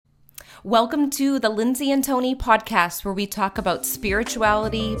Welcome to the Lindsay and Tony podcast, where we talk about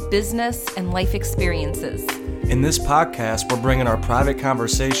spirituality, business, and life experiences. In this podcast, we're bringing our private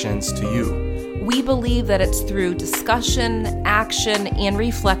conversations to you. We believe that it's through discussion, action, and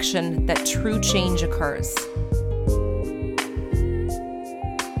reflection that true change occurs.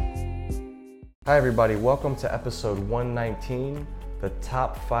 Hi everybody, welcome to episode 119, the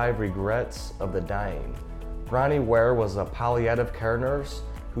top 5 regrets of the dying. Bronnie Ware was a palliative care nurse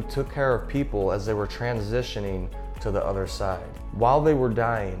who took care of people as they were transitioning to the other side. While they were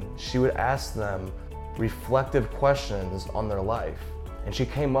dying, she would ask them reflective questions on their life. And she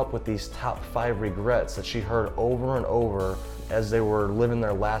came up with these top 5 regrets that she heard over and over as they were living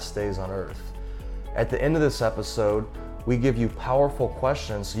their last days on earth. At the end of this episode, we give you powerful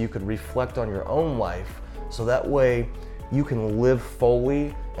questions so you could reflect on your own life, so that way you can live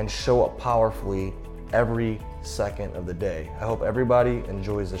fully and show up powerfully every second of the day. I hope everybody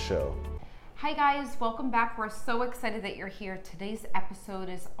enjoys the show. Hi guys, welcome back. We're so excited that you're here. Today's episode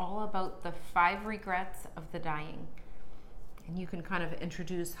is all about the 5 regrets of the dying. And you can kind of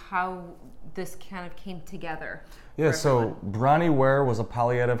introduce how this kind of came together. Yeah, so Bronnie Ware was a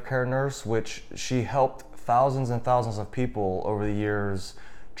palliative care nurse, which she helped thousands and thousands of people over the years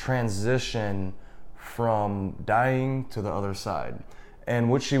transition from dying to the other side.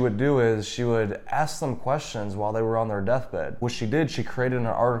 And what she would do is she would ask them questions while they were on their deathbed. What she did, she created an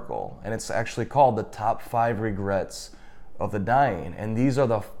article, and it's actually called the top 5 regrets of the dying. And these are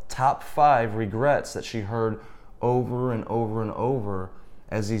the top 5 regrets that she heard over and over and over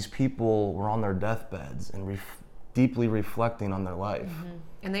as these people were on their deathbeds and deeply reflecting on their life. Mm-hmm.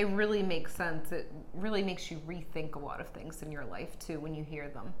 And they really make sense. It really makes you rethink a lot of things in your life too when you hear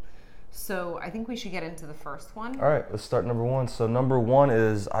them. So I think we should get into the first one. All right, let's start number 1. So number 1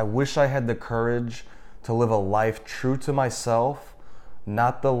 is, I wish I had the courage to live a life true to myself,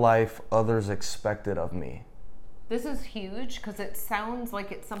 not the life others expected of me. This is huge because it sounds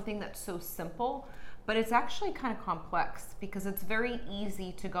like it's something that's so simple, but it's actually kind of complex because it's very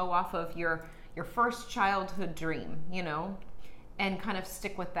easy to go off of your first childhood dream, you know, and kind of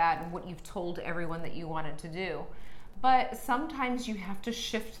stick with that and what you've told everyone that you wanted to do. But sometimes you have to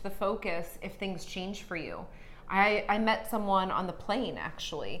shift the focus if things change for you. I met someone on the plane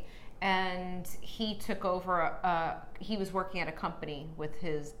actually, and he took over, he was working at a company with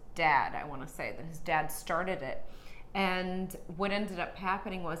his dad, I want to say, that his dad started it. And what ended up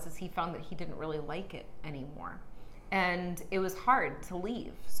happening was he found that he didn't really like it anymore. And it was hard to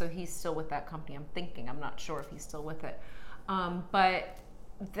leave. So he's still with that company, I'm not sure if he's still with it. But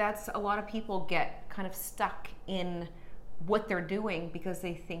that's, a lot of people get kind of stuck in what they're doing because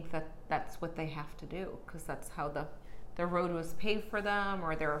they think that that's what they have to do, because that's how the road was paved for them,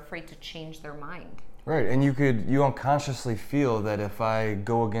 or they're afraid to change their mind. Right, and you unconsciously feel that if I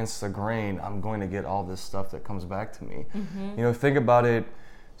go against the grain, I'm going to get all this stuff that comes back to me. Mm-hmm. You know, think about it.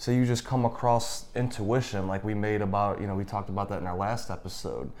 So you just come across intuition, like we talked about that in our last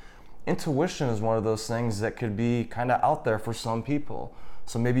episode. Intuition is one of those things that could be kind of out there for some people.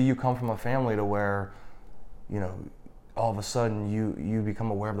 So maybe you come from a family to where, you know, all of a sudden you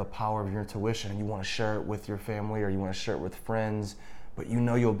become aware of the power of your intuition and you want to share it with your family or you want to share it with friends, but you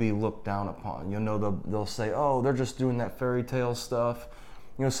know you'll be looked down upon. You know they'll say, oh, they're just doing that fairy tale stuff.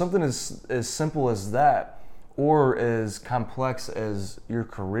 You know, something as simple as that, or as complex as your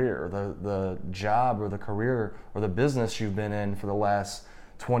career, the job or the career or the business you've been in for the last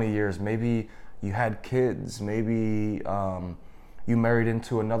 20 years. Maybe you had kids, maybe you married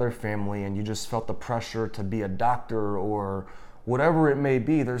into another family and you just felt the pressure to be a doctor or whatever it may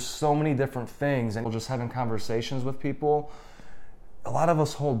be. There's so many different things, and just having conversations with people, a lot of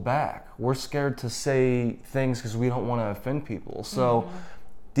us hold back. We're scared to say things because we don't want to offend people. So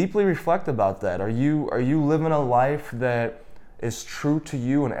deeply reflect about that. Are you living a life that is true to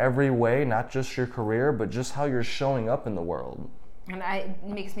you in every way, not just your career, but just how you're showing up in the world? And it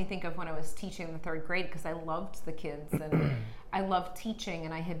makes me think of when I was teaching in the 3rd grade, because I loved the kids and I loved teaching,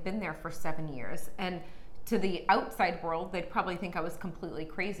 and I had been there for 7 years. And to the outside world, they'd probably think I was completely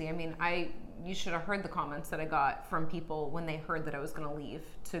crazy. I mean, you should have heard the comments that I got from people when they heard that I was going to leave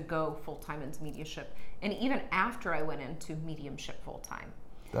to go full-time into mediumship. And even after I went into mediumship full-time.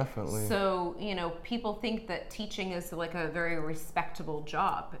 Definitely. So, you know, people think that teaching is like a very respectable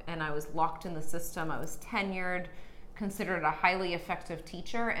job. And I was locked in the system. I was tenured, considered a highly effective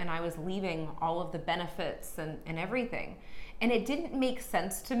teacher, and I was leaving all of the benefits and everything. And it didn't make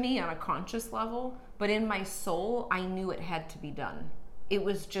sense to me on a conscious level, but in my soul, I knew it had to be done. It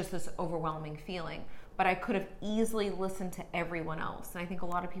was just this overwhelming feeling. But I could have easily listened to everyone else. And I think a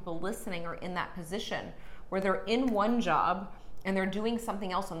lot of people listening are in that position where they're in one job and they're doing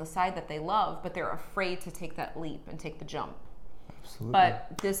something else on the side that they love, but they're afraid to take that leap and take the jump. Absolutely.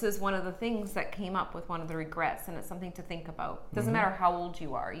 But this is one of the things that came up with one of the regrets, and it's something to think about. Doesn't matter how old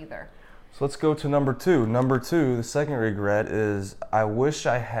you are either. So let's go to number two. Number two, the second regret is I wish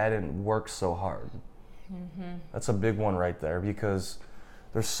I hadn't worked so hard. That's a big one right there, because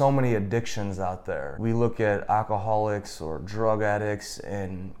there's so many addictions out there. We look at alcoholics or drug addicts,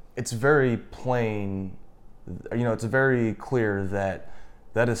 and it's very plain, it's very clear that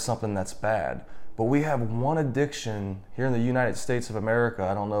that is something that's bad. But we have one addiction here in the United States of America,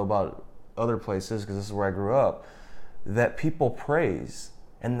 I don't know about other places because this is where I grew up, that people praise,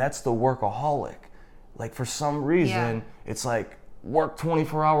 and that's the workaholic. Like, for some reason, it's like work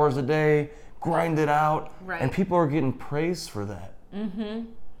 24 hours a day, grind it out, and people are getting praised for that.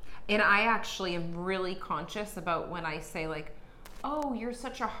 And I actually am really conscious about when I say, like, oh, you're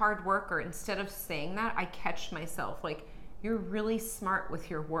such a hard worker. Instead of saying that, I catch myself like, you're really smart with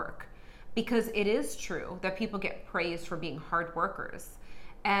your work. Because it is true that people get praised for being hard workers.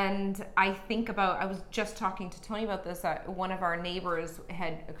 And I think about, I was just talking to Tony about this. One of our neighbors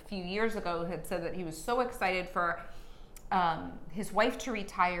had, a few years ago, had said that he was so excited for his wife to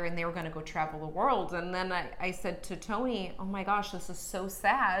retire and they were going to go travel the world. And then I said to Tony, oh my gosh, this is so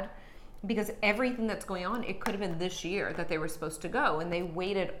sad, because everything that's going on, it could have been this year that they were supposed to go. And they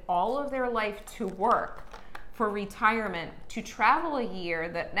waited all of their life to work for retirement, to travel a year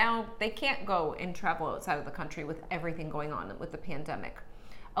that now they can't go and travel outside of the country with everything going on with the pandemic.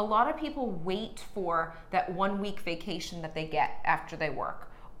 A lot of people wait for that 1 week vacation that they get after they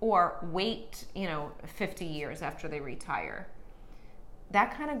work, or wait, 50 years after they retire.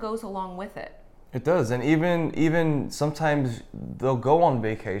 That kind of goes along with it. It does. And even sometimes they'll go on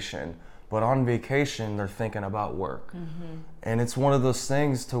vacation, but on vacation they're thinking about work. And it's one of those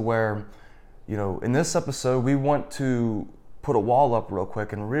things to where, in this episode, we want to put a wall up real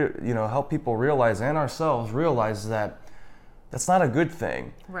quick and help people realize, and ourselves realize, that that's not a good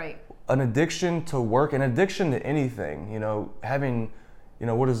thing. Right. An addiction to work, an addiction to anything, having,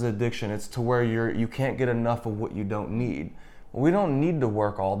 what is the addiction? It's to where you can't get enough of what you don't need. We don't need to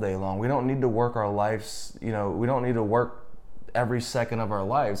work all day long. We don't need to work our lives, we don't need to work every second of our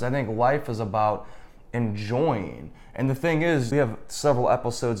lives. I think life is about enjoying. And the thing is, we have several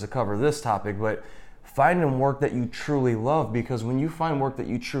episodes to cover this topic, but finding work that you truly love, because when you find work that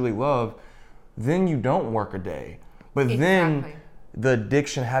you truly love, then you don't work a day. But then the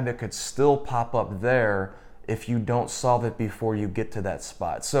addiction habit could still pop up there if you don't solve it before you get to that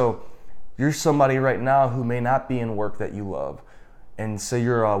spot. So you're somebody right now who may not be in work that you love, and say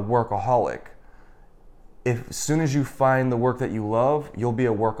you're a workaholic. As soon as you find the work that you love, you'll be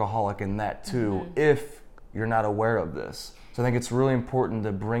a workaholic in that too, if you're not aware of this. So I think it's really important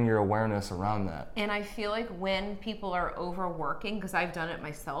to bring your awareness around that. And I feel like when people are overworking, because I've done it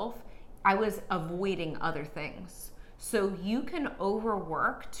myself, I was avoiding other things. So you can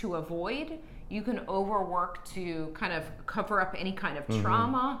overwork to avoid, you can overwork to kind of cover up any kind of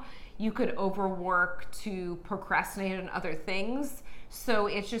trauma, you could overwork to procrastinate on other things. So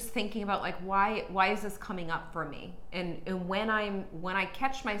it's just thinking about, like, why is this coming up for me? And when I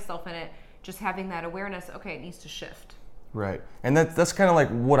catch myself in it, just having that awareness, okay, it needs to shift. Right. And that's kind of like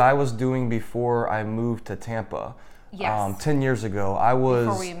what I was doing before I moved to Tampa. Yes. 10 years ago, I was...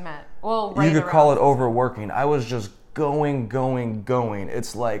 Before we met. Well, right. You could call it overworking. I was just going.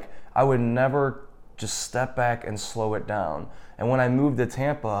 It's like I would never just step back and slow it down. And when I moved to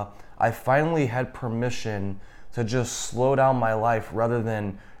Tampa, I finally had permission to just slow down my life rather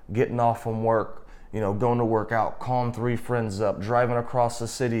than getting off from work, going to work out, calling 3 friends up, driving across the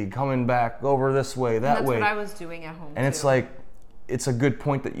city, coming back over this way, that way. That's what I was doing at home. And it's like, it's a good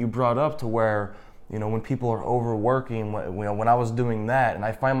point that you brought up, to where, when people are overworking, when I was doing that, and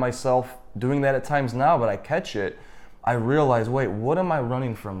I find myself doing that at times now, but I catch it, I realize, wait, what am I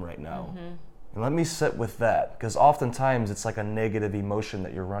running from right now? And let me sit with that, because oftentimes it's like a negative emotion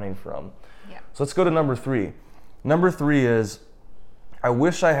that you're running from. Yeah. So let's go to number 3. Number 3 is, I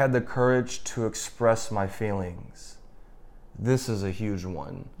wish I had the courage to express my feelings. This is a huge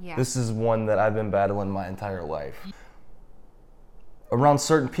one. Yeah. This is one that I've been battling my entire life. Around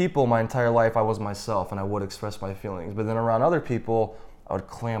certain people my entire life, I was myself and I would express my feelings. But then around other people, I would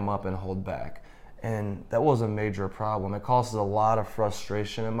clam up and hold back. And that was a major problem. It caused a lot of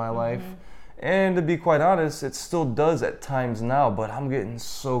frustration in my life. And to be quite honest, it still does at times now, but I'm getting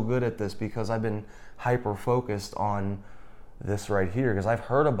so good at this because I've been hyper focused on this right here, because I've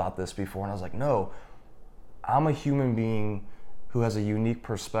heard about this before and I was like, no, I'm a human being who has a unique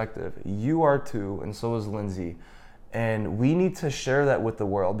perspective. You are too, and so is Lindsay. And we need to share that with the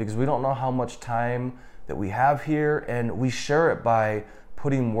world, because we don't know how much time that we have here, and we share it by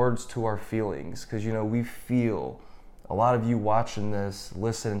putting words to our feelings, because we feel. A lot of you watching this,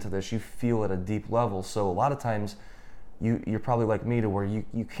 listening to this, you feel at a deep level. So a lot of times you're probably like me, to where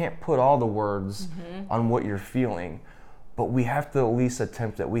you can't put all the words on what you're feeling, but we have to at least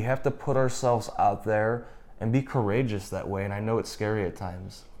attempt it. We have to put ourselves out there and be courageous that way. And I know it's scary at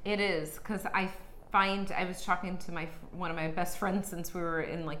times. It is, because I was talking to one of my best friends since we were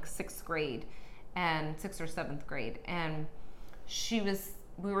in like 6th grade and 6th or 7th grade. And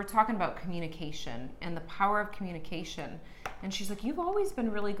we were talking about communication and the power of communication. And she's like, you've always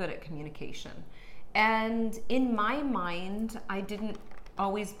been really good at communication. And in my mind, I didn't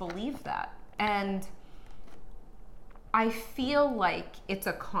always believe that. And I feel like it's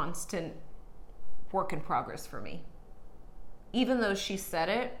a constant work in progress for me. Even though she said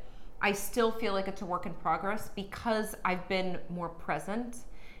it, I still feel like it's a work in progress, because I've been more present.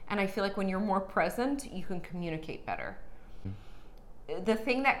 And I feel like when you're more present, you can communicate better. The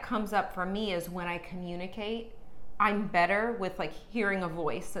thing that comes up for me is when I communicate, I'm better with like hearing a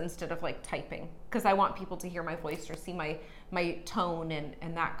voice instead of like typing, because I want people to hear my voice or see my tone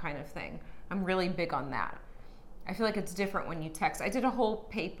and that kind of thing. I'm really big on that. I feel like it's different when you text. I did a whole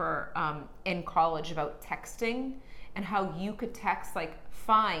paper in college about texting and how you could text like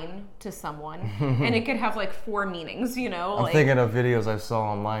fine to someone and it could have like 4 meanings, I'm thinking of videos I saw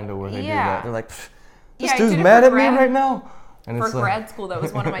online to where they do that. They're like, this I dude's did it mad for at me right now. And for it's grad school, that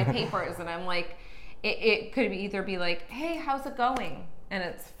was one of my papers, and I'm like, it could either be like, hey, how's it going? And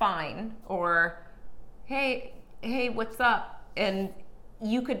it's fine, or hey, what's up? And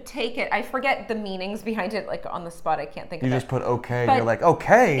you could take it. I forget the meanings behind it, like on the spot. I can't think of it. You just put okay. But you're like,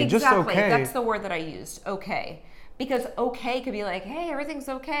 okay, exactly, just okay. That's the word that I used, okay. Because okay could be like, hey, everything's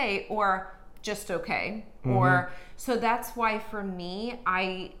okay, or just okay. Or so that's why for me,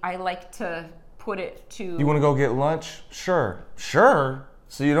 I like to put it to... You want to go get lunch? Sure.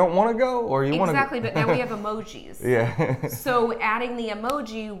 So you don't want to go, or you want to... Exactly, but now we have emojis. Yeah. So adding the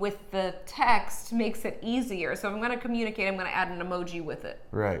emoji with the text makes it easier. So if I'm going to communicate, I'm going to add an emoji with it.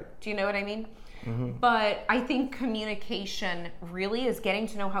 Right. Do you know what I mean? But I think communication really is getting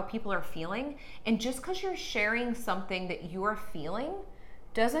to know how people are feeling. And just because you're sharing something that you're feeling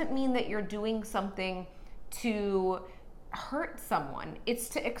doesn't mean that you're doing something to hurt someone. It's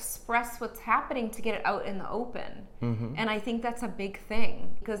to express what's happening, to get it out in the open. And I think that's a big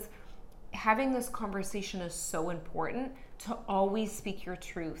thing, because having this conversation is so important, to always speak your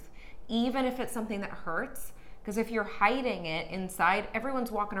truth, even if it's something that hurts. Because if you're hiding it inside,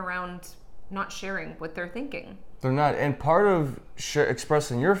 everyone's walking around not sharing what they're thinking. They're not. And part of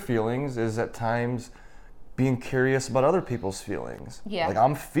expressing your feelings is at times being curious about other people's feelings. Yeah. Like,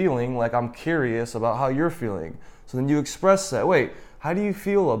 I'm feeling like I'm curious about how you're feeling. So then you express that. Wait, how do you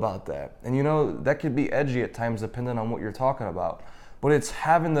feel about that? And that could be edgy at times depending on what you're talking about. But it's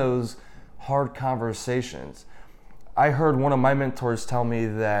having those hard conversations. I heard one of my mentors tell me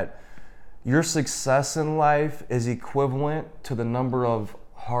that your success in life is equivalent to the number of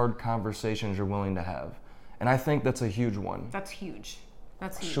hard conversations you're willing to have. And I think that's a huge one. That's huge.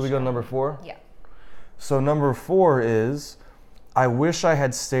 Should we go to number 4? Yeah. So number 4 is, I wish I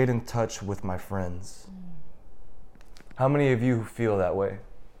had stayed in touch with my friends. How many of you feel that way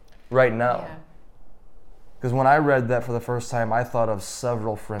right now? Yeah. Because when I read that for the first time, I thought of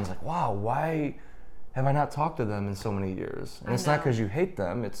several friends like, wow, why have I not talked to them in so many years? And it's not because you hate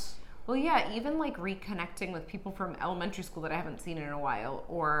them, it's... Well, yeah, even like reconnecting with people from elementary school that I haven't seen in a while,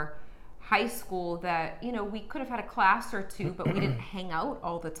 or high school that, we could have had a class or two, but we didn't hang out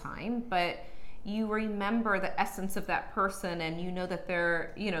all the time. But you remember the essence of that person, and that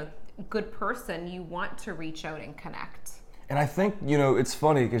they're, good person. You want to reach out and connect. And I think, it's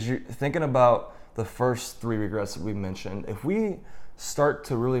funny because you're thinking about the first 3 regrets that we mentioned. If we start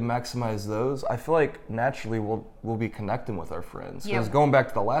to really maximize those, I feel like naturally we'll be connecting with our friends. Because going back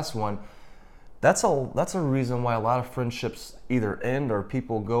to the last one, that's a reason why a lot of friendships either end or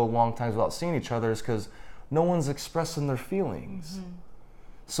people go long times without seeing each other, is because no one's expressing their feelings.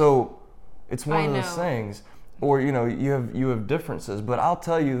 So it's one of those things. Or you have differences. But I'll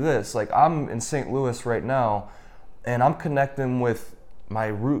tell you this, like, I'm in St. Louis right now, and I'm connecting with my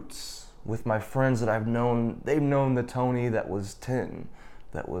roots, with my friends that I've known. They've known the Tony that was 10,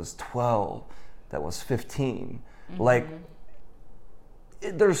 that was 12, that was 15. Like,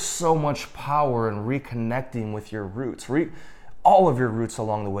 there's so much power in reconnecting with your roots, all of your roots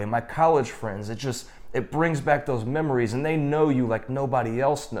along the way. My college friends, it brings back those memories, and they know you like nobody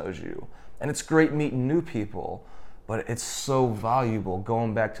else knows you. And it's great meeting new people, but it's so valuable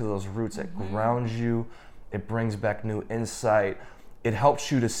going back to those roots. It grounds you, it brings back new insight. It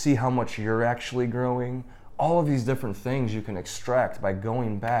helps you to see how much you're actually growing. All of these different things you can extract by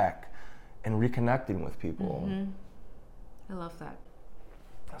going back and reconnecting with people. I love that.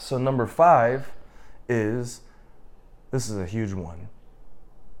 So number 5 is, this is a huge one.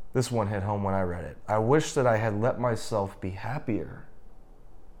 This one hit home when I read it. I wish that I had let myself be happier.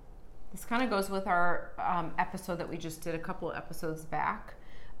 This kind of goes with our episode that we just did a couple of episodes back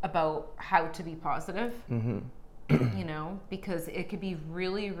about how to be positive. You know, because it could be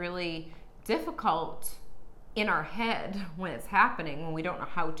really, really difficult in our head when it's happening, when we don't know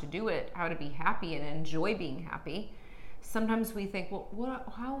how to do it, how to be happy and enjoy being happy. Sometimes we think, well,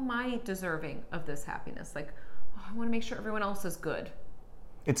 how am I deserving of this happiness? Like, oh, I want to make sure everyone else is good.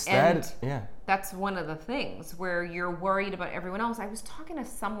 It's And that, yeah. that's one of the things where you're worried about everyone else. I was talking to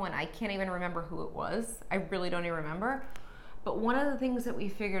someone, I can't even remember who it was. I really don't even remember. But one of the things that we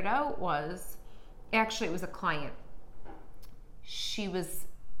figured out was, actually it was a client.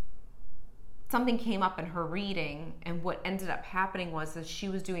 Something came up in her reading, and what ended up happening was that she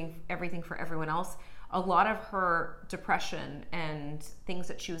was doing everything for everyone else. A lot of her depression and things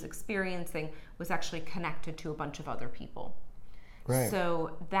that she was experiencing was actually connected to a bunch of other people. Right.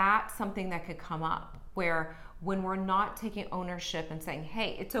 So that's something that could come up, where when we're not taking ownership and saying,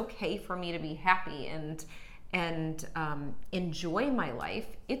 hey, it's okay for me to be happy and enjoy my life,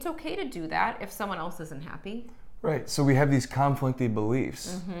 it's okay to do that if someone else isn't happy. Right. So we have these conflicting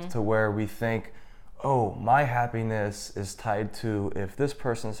beliefs to where we think, oh, my happiness is tied to if this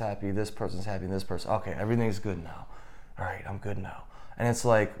person's happy, this person's happy, this person. Okay, everything's good now. All right, I'm good now. And it's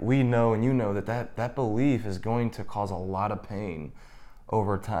like, we know and you know that belief is going to cause a lot of pain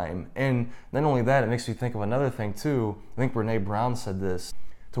over time. And not only that, it makes me think of another thing too. I think Brene Brown said this,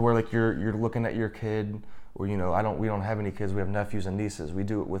 to where like you're looking at your kid, or you know, we don't have any kids, we have nephews and nieces. We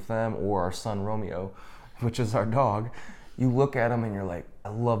do it with them, or our son Romeo, which is our dog. You look at them and you're like, I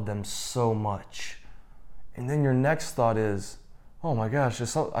love them so much. And then your next thought is, oh my gosh,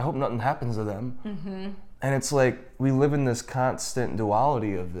 I hope nothing happens to them. And it's like, we live in this constant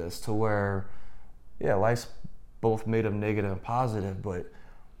duality of this, to where, yeah, life's both made of negative and positive, but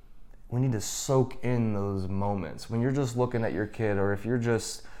we need to soak in those moments. When you're just looking at your kid, or if you're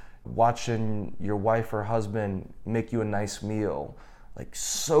just watching your wife or husband make you a nice meal, like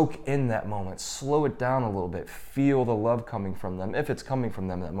soak in that moment, slow it down a little bit, feel the love coming from them, if it's coming from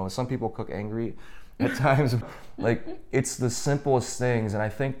them that moment. Some people cook angry at times. Like, it's the simplest things, and I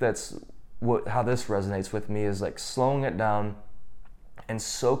think that's how this resonates with me, is like slowing it down and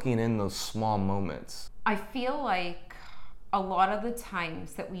soaking in those small moments. I feel like a lot of the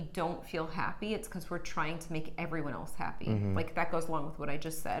times that we don't feel happy, it's because we're trying to make everyone else happy. Like, that goes along with what I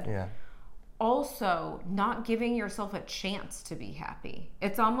just said. Yeah. Also, not giving yourself a chance to be happy.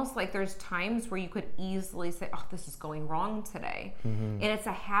 It's almost like there's times where you could easily say, oh, this is going wrong today. And it's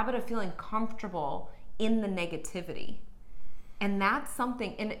a habit of feeling comfortable in the negativity. And that's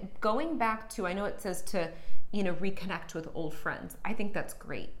something, and going back to, I know it says to, you know, reconnect with old friends. I think that's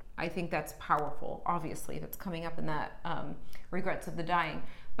great. I think that's powerful, obviously, if it's coming up in that regrets of the dying.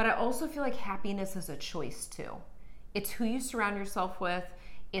 But I also feel like happiness is a choice too. It's who you surround yourself with.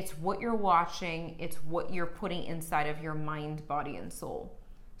 It's what you're watching. It's what you're putting inside of your mind, body, and soul.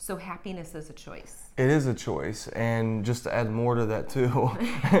 So happiness is a choice. It is a choice. And just to add more to that too,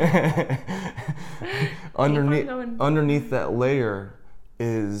 underneath that layer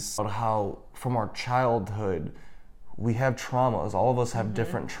is how from our childhood we have traumas. All of us have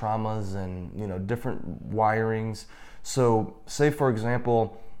different traumas and, you know, different wirings. So say, for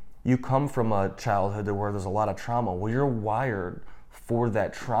example, you come from a childhood where there's a lot of trauma. Well, you're wired for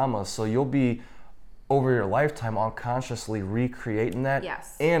that trauma, so you'll be over your lifetime unconsciously recreating that.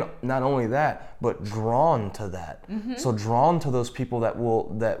 Yes. And not only that, but drawn to that. So drawn to those people that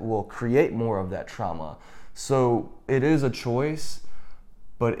will create more of that trauma. So it is a choice,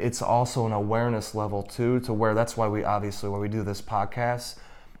 but it's also an awareness level too, to where that's why we do this podcast,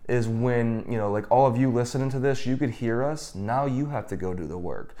 is when, you know, like all of you listening to this, you could hear us. Now you have to go do the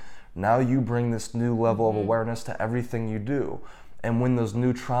work. Now you bring this new level of awareness to everything you do. And when those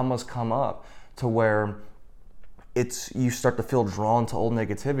new traumas come up, to where you start to feel drawn to old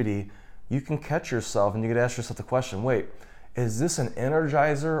negativity, you can catch yourself and you could ask yourself the question, wait, is this an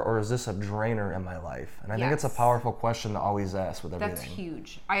energizer or is this a drainer in my life? And I think it's a powerful question to always ask with everything. That's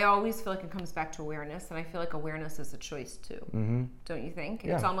huge. I always feel like it comes back to awareness, and I feel like awareness is a choice too. Don't you think?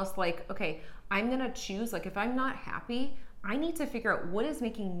 Yeah. It's almost like, okay, I'm going to choose, like if I'm not happy, I need to figure out what is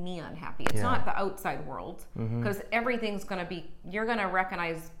making me unhappy. It's not the outside world, because everything's going to be, you're going to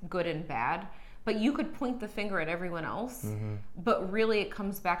recognize good and bad, but you could point the finger at everyone else, but really it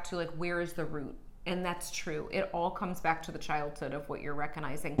comes back to like, where is the root? And that's true. It all comes back to the childhood of what you're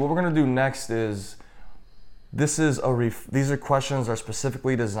recognizing. What we're gonna do next is, these are questions are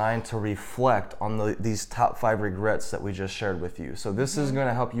specifically designed to reflect on these top 5 regrets that we just shared with you. So this is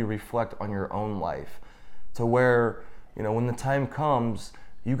gonna help you reflect on your own life, to where, when the time comes,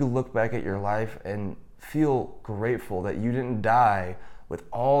 you can look back at your life and feel grateful that you didn't die with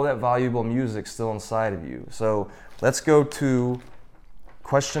all that valuable music still inside of you. So let's go to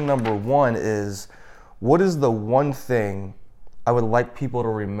question number 1 is, what is the one thing I would like people to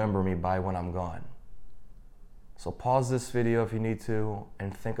remember me by when I'm gone? So pause this video if you need to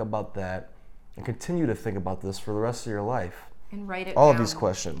and think about that, and continue to think about this for the rest of your life. And write it all down. Of these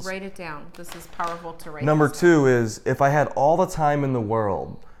questions. Write it down. This is powerful to write. Number 2 is, if I had all the time in the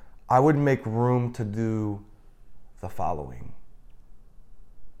world, I would make room to do the following.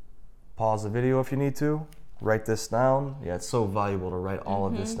 Pause the video if you need to. Write this down. Yeah, it's so valuable to write all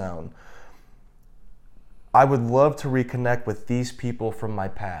of this down. I would love to reconnect with these people from my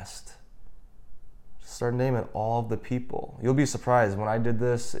past. Start naming all of the people. You'll be surprised. When I did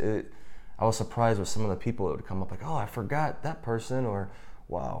this, I was surprised with some of the people that would come up, like, oh, I forgot that person, or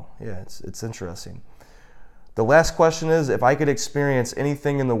wow. Yeah, it's interesting. The last question is, if I could experience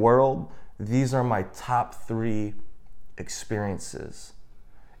anything in the world, these are my top 3 experiences.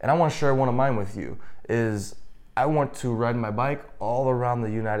 And I want to share one of mine with you, is I want to ride my bike all around the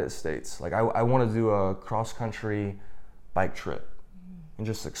United States. Like I want to do a cross-country bike trip and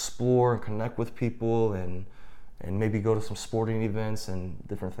just explore and connect with people, and maybe go to some sporting events and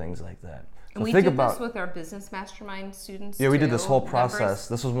different things like that. So and we did this with our business mastermind students. Yeah, we did this whole process. Members.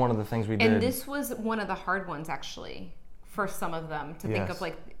 This was one of the things we did. And this was one of the hard ones, actually, for some of them to think of,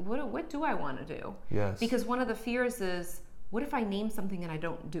 like, what do I want to do? Yes. Because one of the fears is, what if I name something and I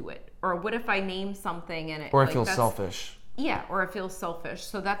don't do it? Or what if I name something and it... Or I feel selfish. Yeah, or I feel selfish.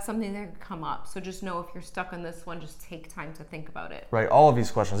 So that's something that could come up. So just know if you're stuck on this one, just take time to think about it. Right, all of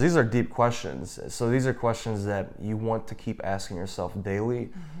these questions. These are deep questions. So these are questions that you want to keep asking yourself daily,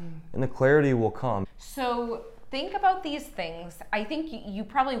 and the clarity will come. So think about these things. I think you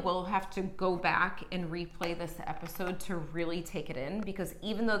probably will have to go back and replay this episode to really take it in, because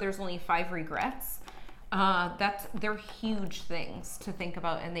even though there's only 5 regrets, they're huge things to think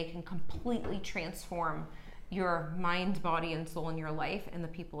about, and they can completely transform your mind, body, and soul in your life and the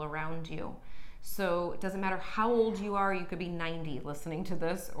people around you. So it doesn't matter how old you are. You could be 90 listening to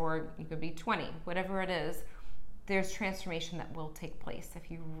this, or you could be 20, whatever it is. There's transformation that will take place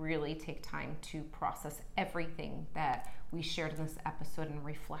if you really take time to process everything that we shared in this episode and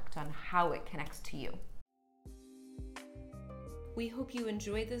reflect on how it connects to you. We hope you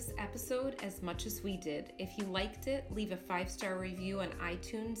enjoyed this episode as much as we did. If you liked it, leave a 5-star review on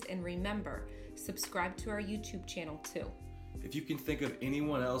iTunes, and remember, subscribe to our YouTube channel too. If you can think of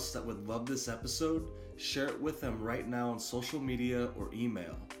anyone else that would love this episode, share it with them right now on social media or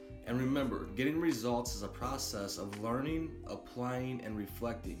email. And remember, getting results is a process of learning, applying, and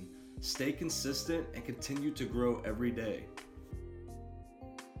reflecting. Stay consistent and continue to grow every day.